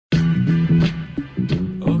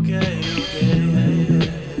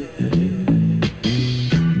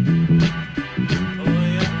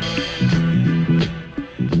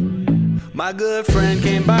My good friend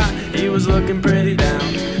came by, he was looking pretty down.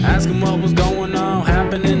 Asked him what was going on,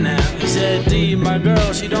 happening now. He said, D, my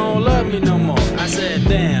girl, she don't love me no more. I said,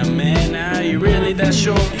 damn man, now you really that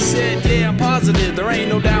sure? He said, yeah, I'm positive, there ain't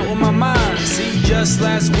no doubt in my mind. See, just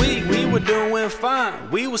last week we were doing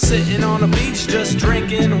fine. We were sitting on the beach just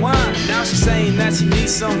drinking wine. Now she's saying that she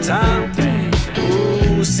needs some time.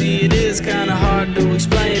 Ooh, see, it is kinda hard to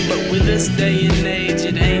explain, but with this day and age,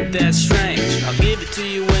 it ain't that strange. I'll give it to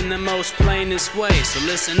you in the most plainest way, so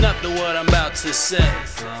listen up to what I'm about to say.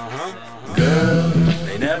 Girl,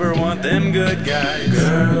 they never want them good guys.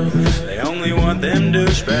 Girl, they only want them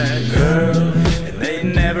douchebags. Girl, and they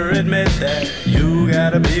never admit that you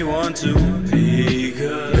gotta be one to be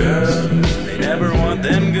good. Girl, they never want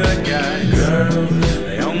them good guys. Girl,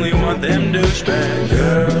 they only want them douchebags.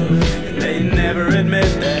 Girl, and they never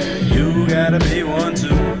admit that you gotta be one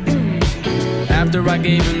to. After I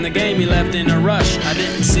gave him the game, he left in a rush. I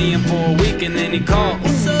didn't see him for a week and then he called,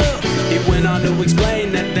 what's up? He went on to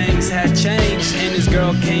explain that things had changed and his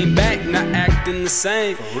girl came back not acting the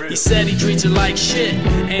same. He said he treats her like shit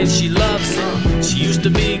and she loves him. She used to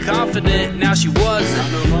be confident, now she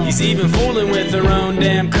wasn't. He's even fooling with her own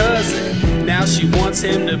damn cousin. Now she wants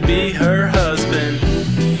him to be her husband.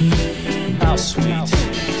 How sweet.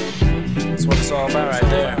 That's what it's all about right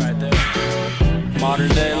there. Modern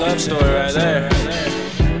day love story right there.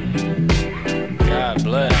 God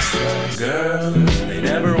bless. Girl, they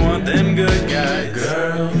never want them good guys.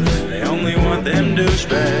 Girl, they only want them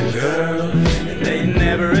douchebags. Girl, and they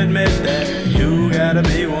never admit that you gotta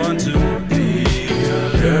be one to be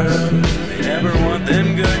good. Girl, they never want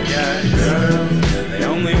them good guys. Girl, they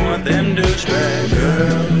only want them douchebags.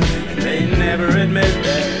 Girl, and they never admit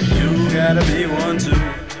that you gotta be one to